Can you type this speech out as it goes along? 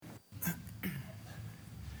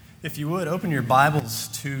If you would, open your Bibles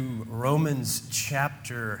to Romans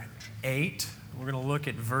chapter 8. We're going to look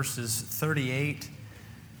at verses 38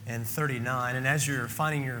 and 39. And as you're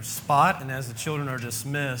finding your spot and as the children are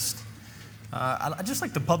dismissed, I'd just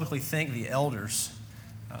like to publicly thank the elders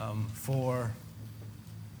for...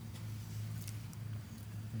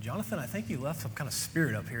 Jonathan, I think you left some kind of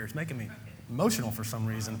spirit up here. It's making me emotional for some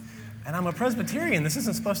reason. And I'm a Presbyterian. This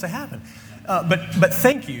isn't supposed to happen. But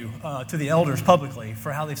thank you to the elders publicly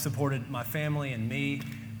for how they've supported my family and me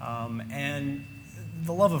and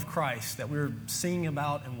the love of Christ that we're singing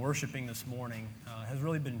about and worshiping this morning has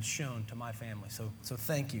really been shown to my family. So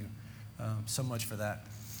thank you so much for that.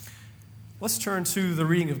 Let's turn to the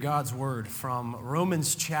reading of God's Word from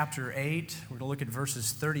Romans chapter 8. We're going to look at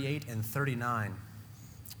verses 38 and 39.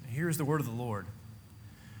 Here's the word of the Lord.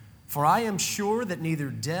 For I am sure that neither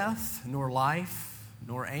death nor life,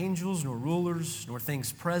 nor angels, nor rulers, nor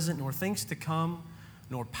things present, nor things to come,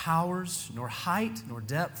 nor powers, nor height, nor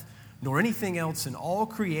depth, nor anything else in all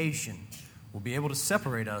creation will be able to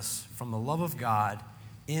separate us from the love of God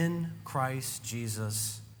in Christ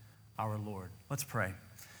Jesus our Lord. Let's pray.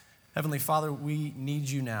 Heavenly Father, we need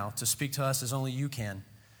you now to speak to us as only you can.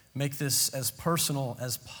 Make this as personal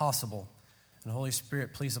as possible. And Holy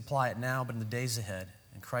Spirit, please apply it now, but in the days ahead.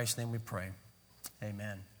 In Christ's name we pray.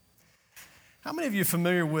 Amen. How many of you are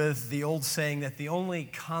familiar with the old saying that the only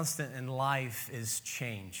constant in life is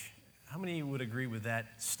change? How many of you would agree with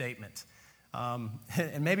that statement?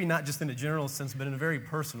 And maybe not just in a general sense, but in a very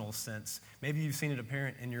personal sense. Maybe you've seen it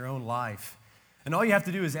apparent in your own life. And all you have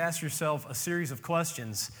to do is ask yourself a series of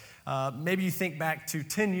questions. Maybe you think back to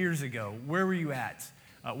 10 years ago. Where were you at?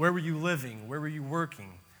 Where were you living? Where were you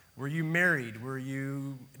working? Were you married?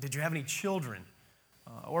 Did you have any children?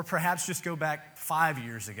 Or perhaps just go back 5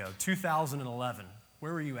 years ago, 2011.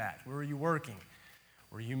 Where were you at? Where were you working?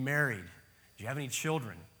 Were you married? Did you have any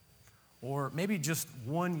children? Or maybe just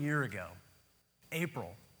 1 year ago,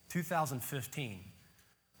 April 2015.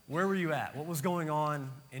 Where were you at? What was going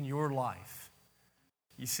on in your life?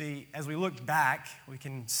 You see, as we look back, we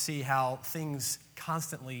can see how things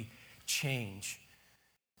constantly change.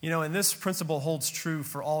 You know, and this principle holds true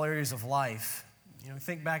for all areas of life. You know,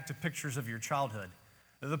 think back to pictures of your childhood.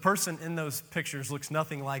 The person in those pictures looks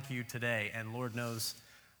nothing like you today, and Lord knows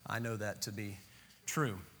I know that to be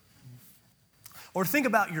true. Or think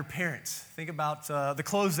about your parents. Think about the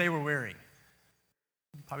clothes they were wearing.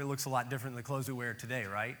 Probably looks a lot different than the clothes we wear today,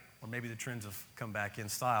 right? Or maybe the trends have come back in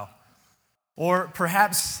style. Or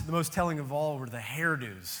perhaps the most telling of all were the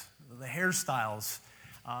hairdos, the hairstyles.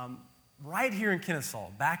 Right here in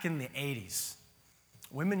Kennesaw, back in the 80s,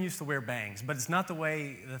 women used to wear bangs, but it's not the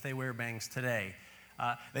way that they wear bangs today.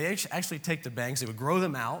 They actually take the bangs, they would grow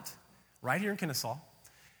them out right here in Kennesaw,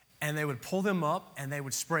 and they would pull them up, and they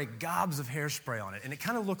would spray gobs of hairspray on it, and it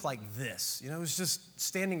kind of looked like this. You know, it was just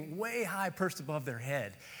standing way high, perched above their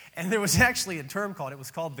head. And there was actually a term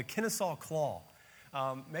called the Kennesaw Claw.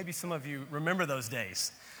 Maybe some of you remember those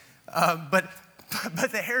days. But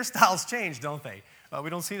the hairstyles change, don't they? We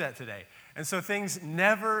don't see that today. And so things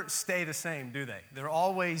never stay the same, do they? They're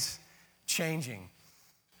always changing.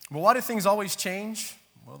 Well, why do things always change?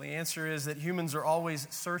 Well, the answer is that humans are always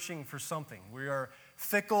searching for something. We are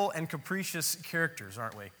fickle and capricious characters,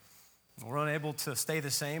 aren't we? We're unable to stay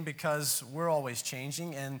the same because we're always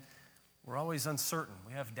changing and we're always uncertain.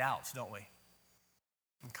 We have doubts, don't we?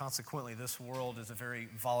 And consequently, this world is a very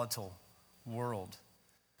volatile world.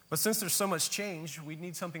 But since there's so much change, we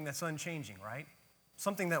need something that's unchanging, right?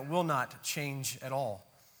 Something that will not change at all.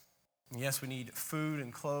 And yes, we need food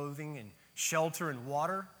and clothing and shelter and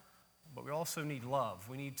water, but we also need love.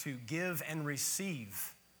 We need to give and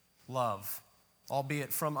receive love,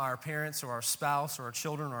 albeit from our parents or our spouse or our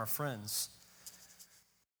children or our friends.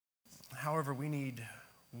 However, we need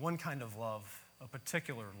one kind of love, a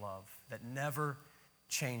particular love that never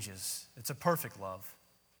changes. It's a perfect love.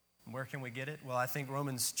 And where can we get it? Well, I think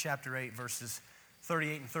Romans chapter 8, verses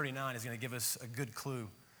 38 and 39 is going to give us a good clue.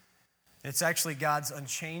 It's actually God's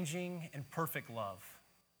unchanging and perfect love.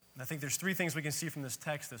 And I think there's three things we can see from this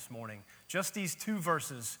text this morning. Just these two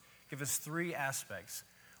verses give us three aspects.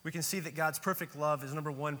 We can see that God's perfect love is,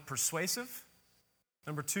 number one, persuasive,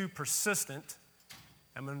 number two, persistent,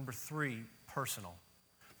 and number three, personal.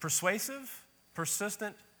 Persuasive,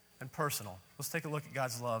 persistent, and personal. Let's take a look at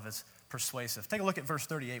God's love as persuasive. Take a look at verse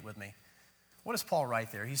 38 with me. What does Paul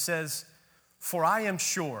write there? He says, for I am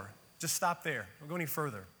sure. Just stop there. Don't go any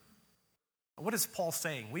further. What is Paul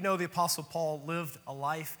saying? We know the Apostle Paul lived a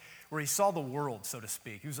life where he saw the world, so to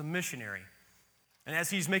speak. He was a missionary. And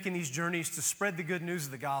as he's making these journeys to spread the good news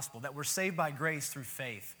of the gospel, that we're saved by grace through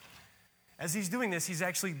faith, As he's doing this, he's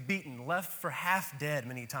actually beaten, left for half dead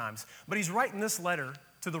many times. But he's writing this letter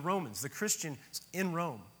to the Romans, the Christians in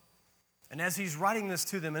Rome. And as he's writing this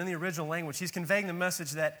to them in the original language, he's conveying the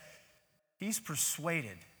message that he's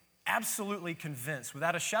persuaded, absolutely convinced,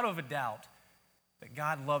 without a shadow of a doubt, that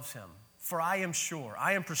God loves him. For I am sure,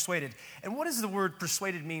 I am persuaded. And what does the word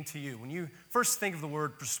persuaded mean to you? When you first think of the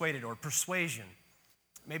word persuaded or persuasion,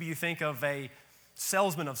 maybe you think of a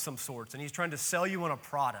salesman of some sorts, and he's trying to sell you on a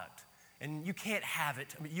product. And you can't have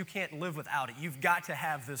it. I mean, you can't live without it. You've got to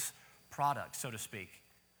have this product, so to speak.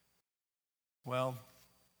 Well,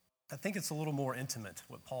 I think it's a little more intimate,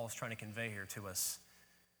 what Paul is trying to convey here to us.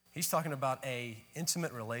 He's talking about an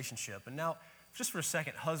intimate relationship. And now, just for a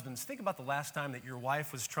second, husbands, think about the last time that your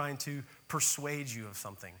wife was trying to persuade you of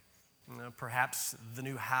something. Perhaps the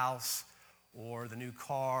new house, or the new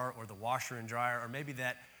car, or the washer and dryer, or maybe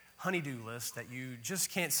that honey-do list that you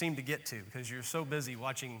just can't seem to get to because you're so busy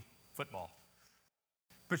watching football.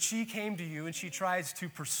 But she came to you and she tries to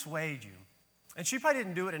persuade you. And she probably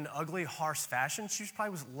didn't do it in an ugly, harsh fashion. She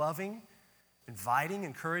probably was loving, inviting,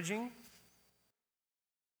 encouraging.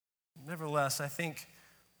 Nevertheless, I think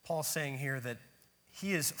Paul's saying here that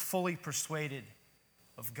he is fully persuaded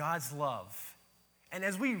of God's love. And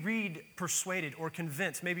as we read persuaded or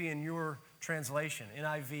convinced, maybe in your translation,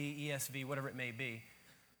 NIV, ESV, whatever it may be,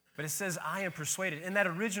 but it says, I am persuaded. In that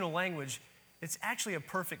original language, it's actually a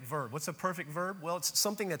perfect verb. What's a perfect verb? Well, it's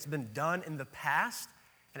something that's been done in the past,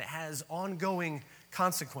 and it has ongoing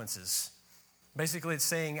consequences. Basically, it's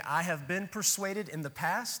saying, I have been persuaded in the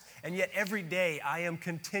past, and yet every day I am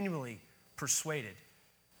continually persuaded.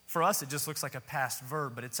 For us, it just looks like a past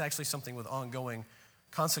verb, but it's actually something with ongoing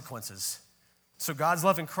consequences. So God's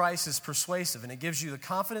love in Christ is persuasive, and it gives you the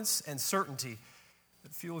confidence and certainty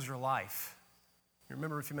that fuels your life. You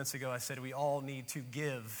remember a few minutes ago I said we all need to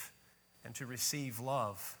give and to receive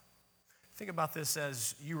love. Think about this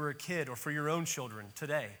as you were a kid or for your own children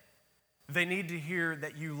today. They need to hear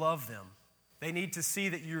that you love them. They need to see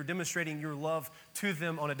that you're demonstrating your love to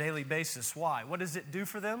them on a daily basis. Why? What does it do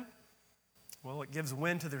for them? Well, it gives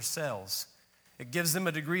wind to their sails. It gives them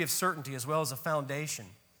a degree of certainty as well as a foundation.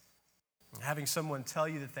 And having someone tell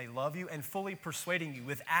you that they love you and fully persuading you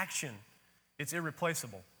with action, it's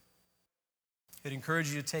irreplaceable. It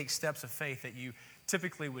encourages you to take steps of faith that you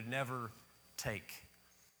typically would never take.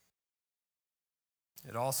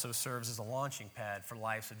 It also serves as a launching pad for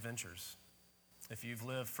life's adventures. If you've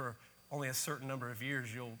lived for only a certain number of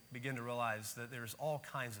years, you'll begin to realize that there's all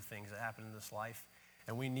kinds of things that happen in this life,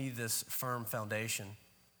 and we need this firm foundation.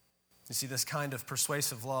 You see, this kind of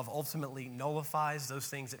persuasive love ultimately nullifies those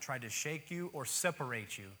things that try to shake you or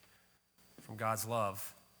separate you from God's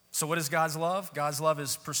love. So what is God's love? God's love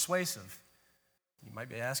is persuasive. You might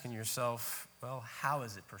be asking yourself, well, how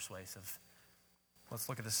is it persuasive? Let's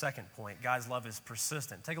look at the second point. God's love is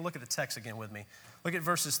persistent. Take a look at the text again with me. Look at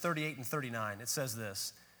verses 38 and 39. It says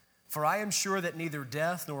this, For I am sure that neither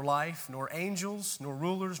death, nor life, nor angels, nor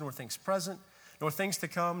rulers, nor things present, nor things to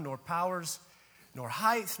come, nor powers, nor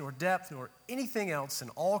height, nor depth, nor anything else in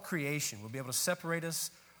all creation will be able to separate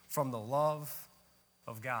us from the love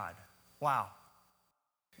of God. Wow.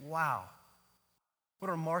 Wow. What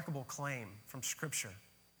a remarkable claim from Scripture.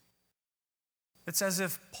 It's as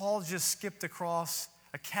if Paul just skipped across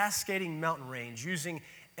a cascading mountain range using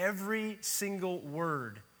every single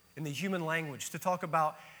word in the human language to talk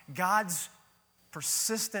about God's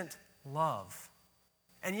persistent love.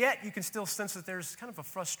 And yet you can still sense that there's kind of a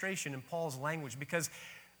frustration in Paul's language because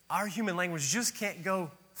our human language just can't go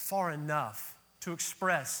far enough to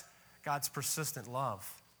express God's persistent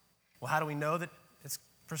love. Well, how do we know that it's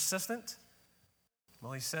persistent?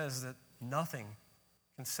 Well, he says that nothing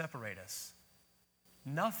can separate us.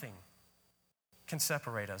 Nothing can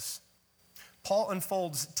separate us. Paul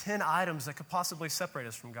unfolds 10 items that could possibly separate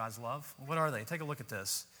us from God's love. What are they? Take a look at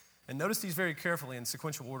this. And notice these very carefully in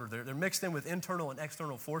sequential order. They're mixed in with internal and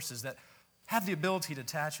external forces that have the ability to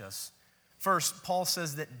attach us. First, Paul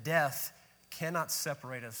says that death cannot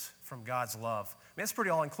separate us from God's love. I mean, that's pretty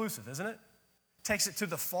all-inclusive, isn't it? Takes it to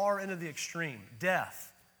the far end of the extreme.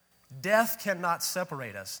 Death. Death cannot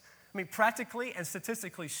separate us. I mean, practically and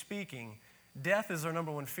statistically speaking, death is our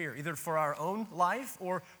number one fear, either for our own life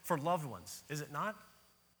or for loved ones, is it not?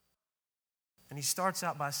 And he starts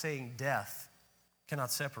out by saying death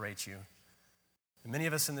cannot separate you. And many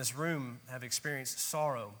of us in this room have experienced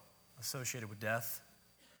sorrow associated with death.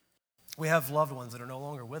 We have loved ones that are no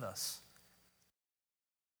longer with us.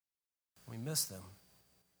 We miss them.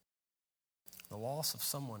 The loss of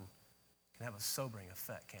someone can have a sobering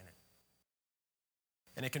effect, can it?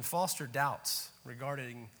 And it can foster doubts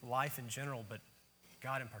regarding life in general, but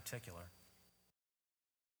God in particular.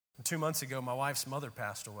 2 months ago, my wife's mother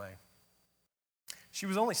passed away. She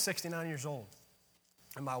was only 69 years old,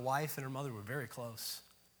 and my wife and her mother were very close.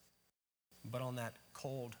 But on that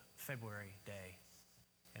cold February day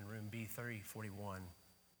in room B3041,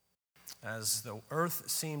 as the earth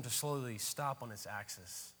seemed to slowly stop on its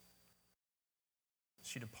axis,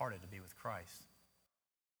 she departed to be with Christ.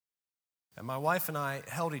 And my wife and I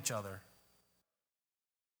held each other.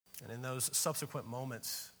 And in those subsequent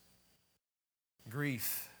moments,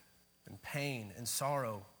 grief and pain and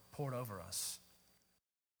sorrow poured over us.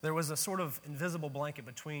 There was a sort of invisible blanket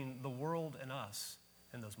between the world and us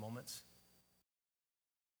in those moments.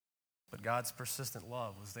 But God's persistent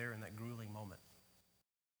love was there in that grueling moment.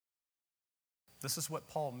 This is what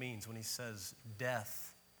Paul means when he says,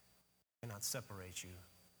 death cannot separate you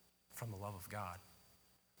from the love of God.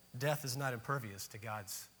 Death is not impervious to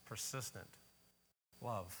God's persistent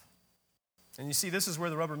love. And you see, this is where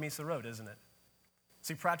the rubber meets the road, isn't it?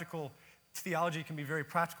 See, practical theology can be very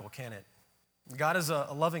practical, can't it? God is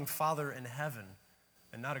a loving father in heaven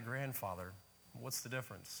and not a grandfather. What's the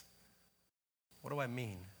difference? What do I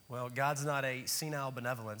mean? Well, God's not a senile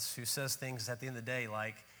benevolence who says things at the end of the day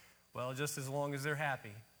like, well, just as long as they're happy,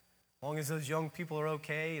 as long as those young people are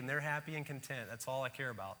okay and they're happy and content, that's all I care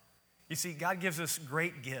about. You see, God gives us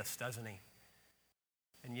great gifts, doesn't he?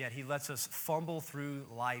 And yet he lets us fumble through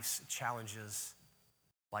life's challenges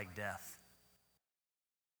like death.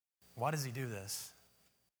 Why does he do this?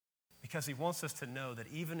 Because he wants us to know that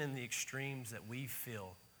even in the extremes that we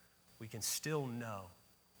feel, we can still know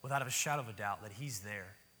without a shadow of a doubt that he's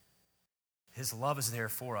there. His love is there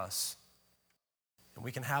for us. And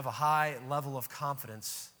we can have a high level of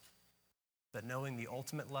confidence that knowing the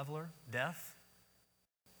ultimate leveler, death,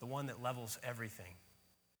 the one that levels everything,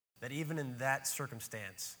 that even in that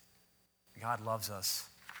circumstance, God loves us.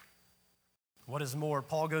 What is more,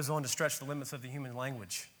 Paul goes on to stretch the limits of the human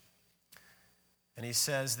language. And he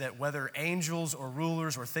says that whether angels or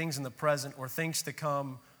rulers or things in the present or things to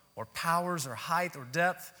come or powers or height or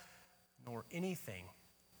depth, nor anything,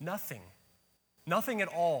 nothing at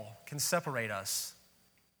all can separate us.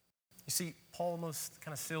 You see, Paul almost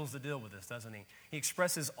kind of seals the deal with this, doesn't he? He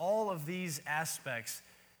expresses all of these aspects,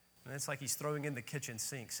 and it's like he's throwing in the kitchen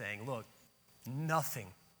sink saying, look, nothing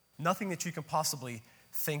that you can possibly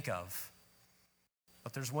think of.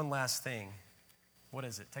 But there's one last thing. What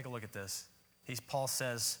is it? Take a look at this. Paul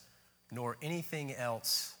says, nor anything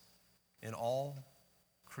else in all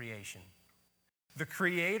creation. The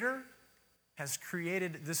Creator has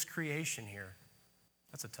created this creation here.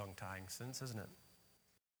 That's a tongue-tying sentence, isn't it?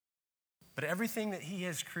 But everything that he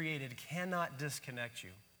has created cannot disconnect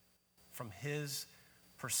you from his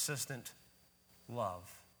persistent love.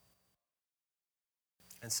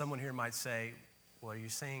 And someone here might say, well, are you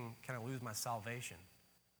saying, can I lose my salvation?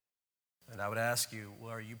 And I would ask you,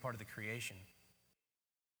 well, are you part of the creation?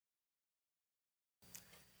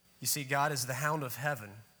 You see, God is the hound of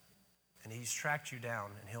heaven, and he's tracked you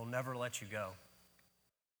down, and he'll never let you go.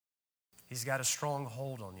 He's got a strong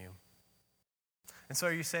hold on you. And so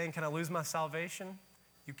are you saying, can I lose my salvation?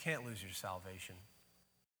 You can't lose your salvation.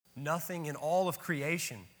 Nothing in all of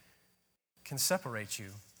creation can separate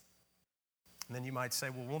you. And then you might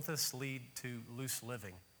say, well, won't this lead to loose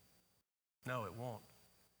living? No, it won't.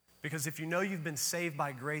 Because if you know you've been saved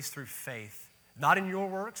by grace through faith, not in your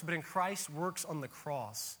works, but in Christ's works on the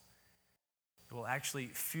cross, it will actually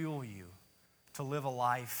fuel you to live a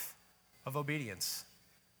life of obedience.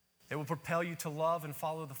 It will propel you to love and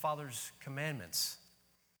follow the Father's commandments.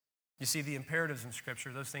 You see, the imperatives in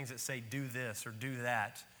Scripture, those things that say do this or do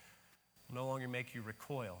that, will no longer make you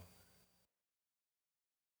recoil.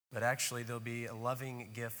 But actually, there'll be a loving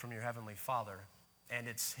gift from your Heavenly Father, and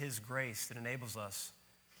it's His grace that enables us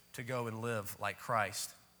to go and live like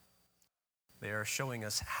Christ. They are showing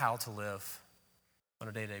us how to live on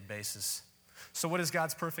a day-to-day basis. So what is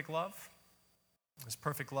God's perfect love? His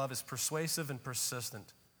perfect love is persuasive and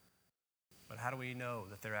persistent. But how do we know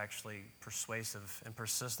that they're actually persuasive and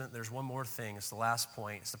persistent? There's one more thing. It's the last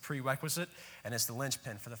point. It's the prerequisite, and it's the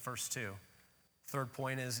linchpin for the first two. Third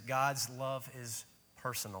point is God's love is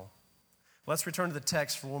personal. Let's return to the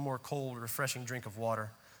text for one more cold, refreshing drink of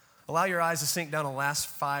water. Allow your eyes to sink down the last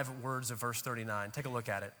 5 words of verse 39. Take a look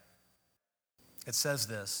at it. It says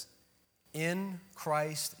this, in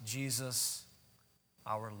Christ Jesus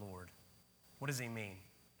our Lord. What does he mean?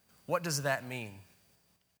 What does that mean?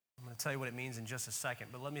 I'm going to tell you what it means in just a second,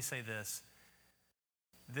 but let me say this.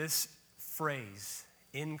 This phrase,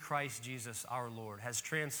 in Christ Jesus our Lord, has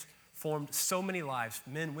transformed so many lives,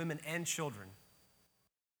 men, women, and children.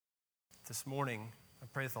 This morning, I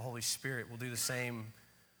pray that the Holy Spirit will do the same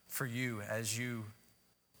for you as you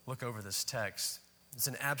look over this text. It's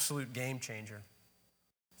an absolute game changer.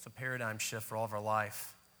 It's a paradigm shift for all of our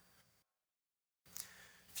life.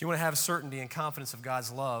 If you want to have certainty and confidence of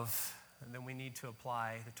God's love, then we need to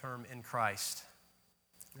apply the term in Christ.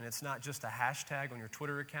 And it's not just a hashtag on your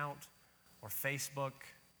Twitter account or Facebook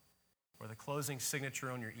or the closing signature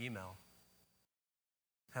on your email.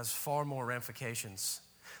 It has far more ramifications.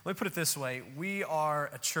 Let me put it this way. We are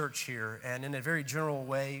a church here, and in a very general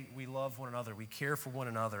way, we love one another. We care for one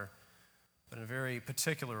another. But in a very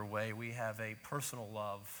particular way, we have a personal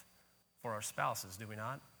love for our spouses, do we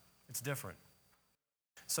not? It's different.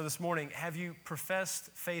 So this morning, have you professed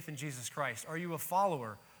faith in Jesus Christ? Are you a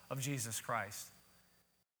follower of Jesus Christ?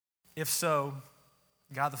 If so,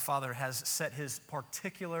 God the Father has set his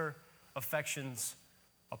particular affections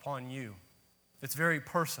upon you. It's very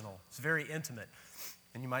personal. It's very intimate.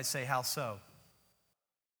 And you might say, how so?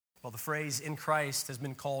 Well, the phrase in Christ has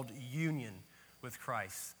been called union with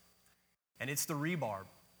Christ. And it's the rebarb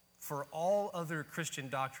for all other Christian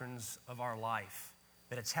doctrines of our life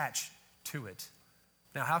that attach to it.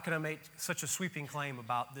 Now, how can I make such a sweeping claim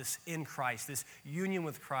about this in Christ, this union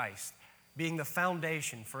with Christ, being the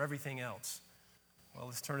foundation for everything else? Well,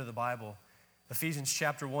 let's turn to the Bible. Ephesians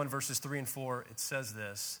chapter 1, verses 3 and 4, it says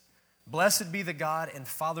this: "Blessed be the God and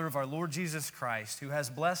Father of our Lord Jesus Christ, who has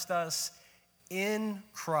blessed us in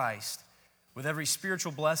Christ with every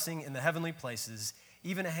spiritual blessing in the heavenly places,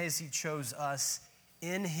 even as he chose us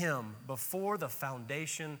in him before the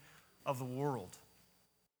foundation of the world."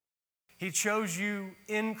 He chose you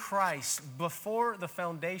in Christ before the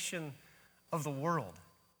foundation of the world.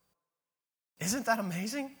 Isn't that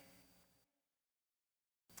amazing?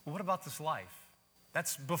 What about this life?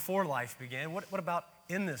 That's before life began. What about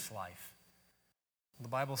in this life? The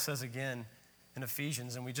Bible says again in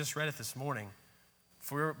Ephesians, and we just read it this morning,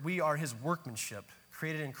 "For we are his workmanship,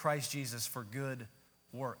 created in Christ Jesus for good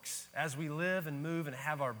works." As we live and move and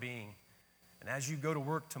have our being, and as you go to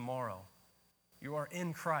work tomorrow, you are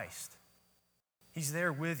in Christ. He's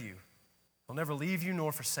there with you. He'll never leave you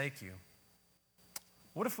nor forsake you.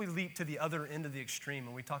 What if we leap to the other end of the extreme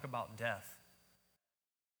and we talk about death?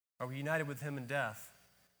 Are we united with him in death?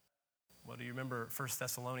 Well, do you remember 1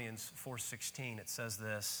 Thessalonians 4:16? It says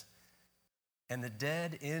this: "And the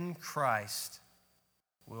dead in Christ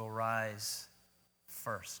will rise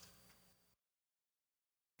first."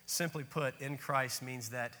 Simply put, in Christ means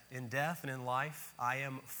that in death and in life, I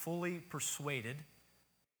am fully persuaded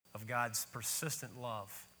of God's persistent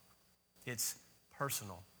love. It's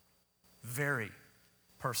personal, very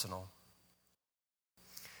personal.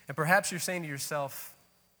 And perhaps you're saying to yourself,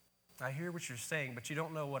 I hear what you're saying, but you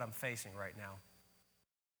don't know what I'm facing right now.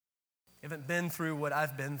 You haven't been through what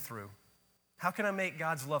I've been through. How can I make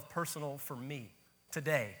God's love personal for me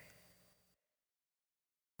today?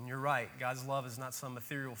 And you're right, God's love is not some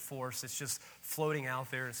ethereal force. It's just floating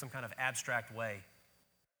out there in some kind of abstract way.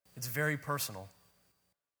 It's very personal.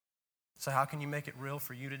 So how can you make it real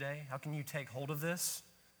for you today? How can you take hold of this?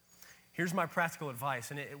 Here's my practical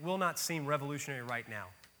advice, and it will not seem revolutionary right now,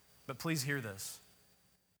 but please hear this.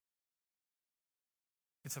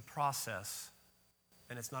 It's a process,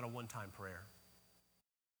 and it's not a one-time prayer.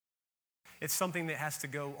 It's something that has to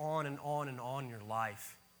go on and on and on in your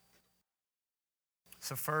life.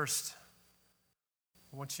 So first,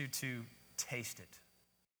 I want you to taste it.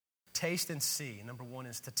 Taste and see. Number one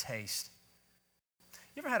is to taste.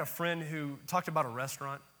 You ever had a friend who talked about a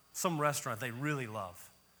restaurant, some restaurant they really love?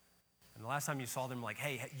 And the last time you saw them, like,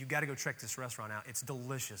 hey, you got to go check this restaurant out. It's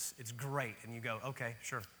delicious. It's great. And you go, okay,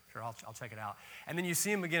 sure, I'll check it out. And then you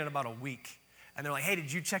see them again in about a week. And they're like, hey,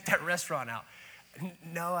 did you check that restaurant out?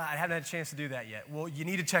 No, I haven't had a chance to do that yet. Well, you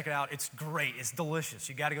need to check it out. It's great. It's delicious.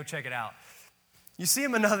 You got to go check it out. You see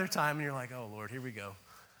them another time, and you're like, oh, Lord, here we go.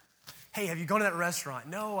 Hey, have you gone to that restaurant?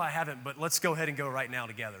 No, I haven't, but let's go ahead and go right now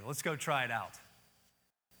together. Let's go try it out.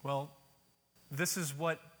 Well, this is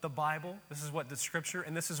what the Bible, this is what the Scripture,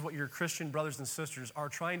 and this is what your Christian brothers and sisters are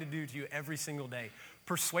trying to do to you every single day,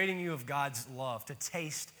 persuading you of God's love, to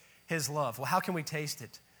taste his love. Well, how can we taste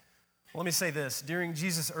it? Well, let me say this. During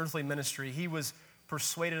Jesus' earthly ministry, he was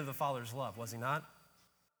persuaded of the Father's love, was he not?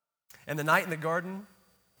 And the night in the garden,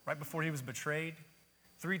 right before he was betrayed,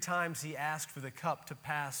 3 times he asked for the cup to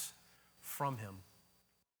pass from him.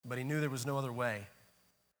 But he knew there was no other way.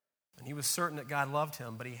 And he was certain that God loved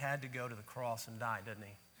him, but he had to go to the cross and die, didn't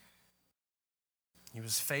he? He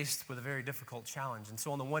was faced with a very difficult challenge. And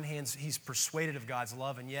so on the one hand, he's persuaded of God's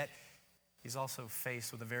love, and yet he's also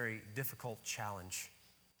faced with a very difficult challenge.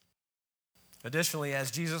 Additionally, as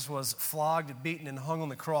Jesus was flogged, beaten, and hung on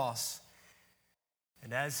the cross,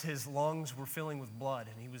 and as his lungs were filling with blood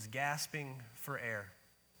and he was gasping for air,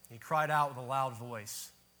 he cried out with a loud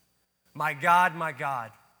voice, my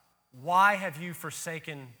God, why have you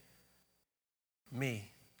forsaken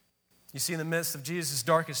me?" You see, in the midst of Jesus'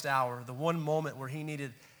 darkest hour, the one moment where he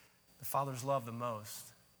needed the Father's love the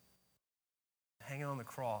most, hanging on the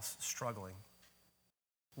cross, struggling.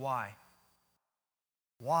 Why?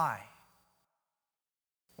 Why?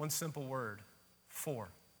 One simple word,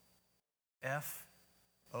 for.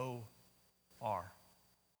 F-O-R.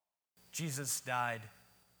 Jesus died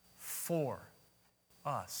for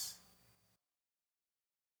us.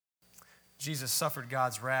 Jesus suffered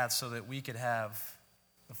God's wrath so that we could have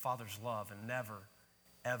the Father's love and never,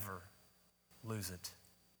 ever lose it.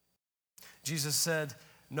 Jesus said,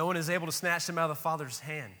 "No one is able to snatch them out of the Father's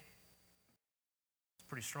hand." It's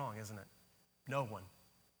pretty strong, isn't it? No one.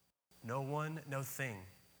 No one, no thing.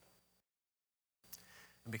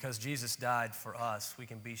 And because Jesus died for us, we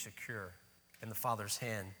can be secure in the Father's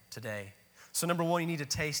hand today. So number one, you need to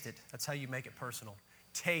taste it. That's how you make it personal.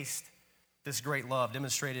 Taste this great love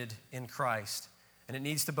demonstrated in Christ. And it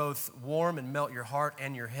needs to both warm and melt your heart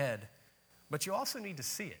and your head. But you also need to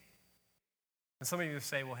see it. And some of you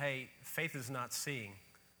say, well, hey, faith is not seeing.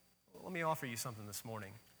 Well, let me offer you something this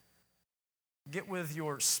morning. Get with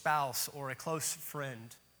your spouse or a close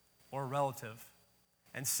friend or a relative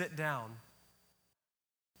and sit down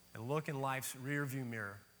and look in life's rearview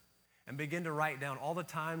mirror and begin to write down all the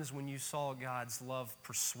times when you saw God's love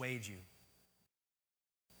persuade you.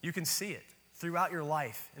 You can see it throughout your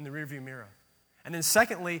life in the rearview mirror. And then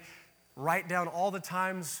secondly, write down all the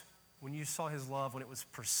times when you saw his love when it was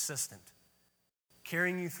persistent,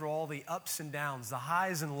 carrying you through all the ups and downs, the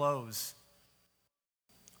highs and lows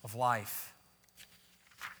of life.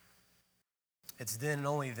 It's then and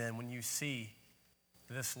only then when you see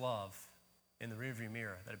this love in the rearview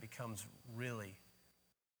mirror that it becomes really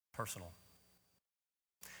personal.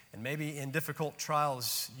 And maybe in difficult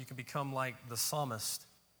trials, you can become like the psalmist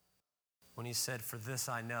when he said, "For this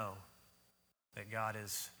I know that God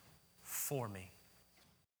is for me."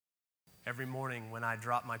 Every morning when I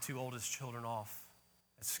drop my two oldest children off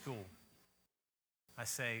at school, I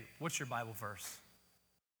say, "What's your Bible verse?"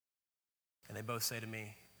 And they both say to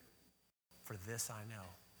me, "For this I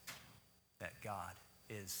know that God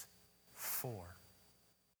is for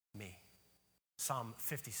me." Psalm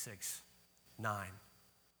 56:9.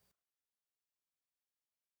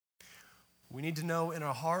 We need to know in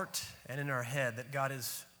our heart and in our head that God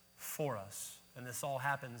is for us. And this all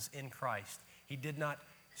happens in Christ. He did not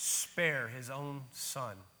spare his own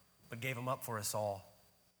son, but gave him up for us all.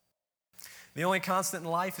 The only constant in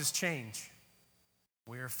life is change.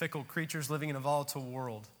 We are fickle creatures living in a volatile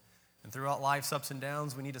world. And throughout life's ups and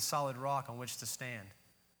downs, we need a solid rock on which to stand.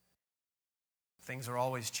 Things are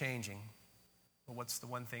always changing. But what's the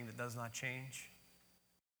one thing that does not change?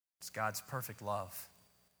 It's God's perfect love.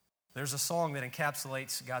 There's a song that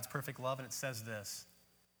encapsulates God's perfect love, and it says this: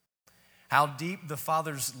 "How deep the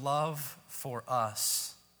Father's love for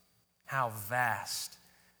us, how vast,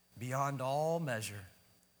 beyond all measure,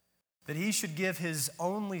 that he should give his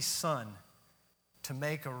only Son to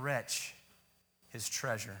make a wretch his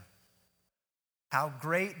treasure. How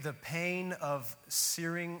great the pain of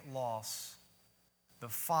searing loss, the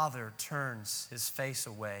Father turns his face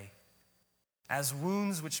away, as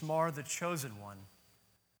wounds which mar the chosen one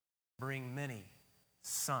bring many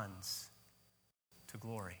sons to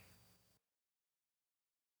glory."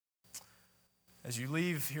 As you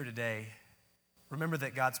leave here today, remember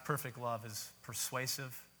that God's perfect love is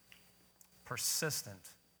persuasive,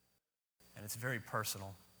 persistent, and it's very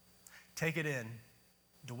personal. Take it in,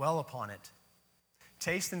 dwell upon it.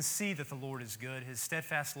 Taste and see that the Lord is good. His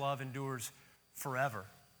steadfast love endures forever,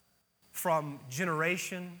 from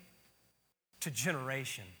generation to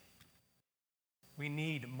generation. We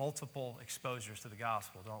need multiple exposures to the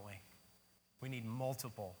gospel, don't we? We need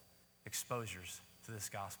multiple exposures to this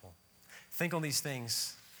gospel. Think on these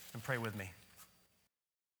things and pray with me.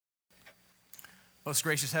 Most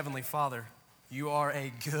gracious Heavenly Father, you are a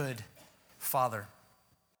good Father.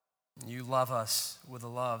 You love us with a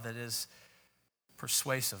love that is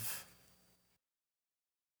persuasive.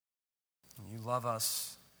 You love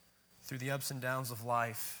us through the ups and downs of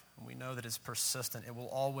life. And we know that it's persistent. It will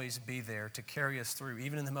always be there to carry us through,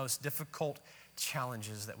 even in the most difficult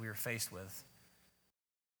challenges that we are faced with.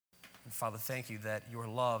 And Father, thank you that your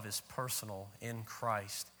love is personal in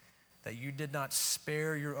Christ, that you did not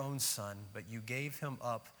spare your own Son, but you gave him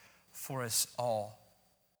up for us all.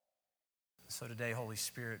 So today, Holy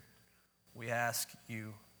Spirit, we ask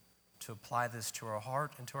you to apply this to our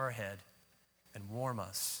heart and to our head and warm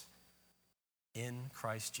us in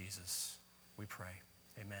Christ Jesus. We pray.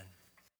 Amen.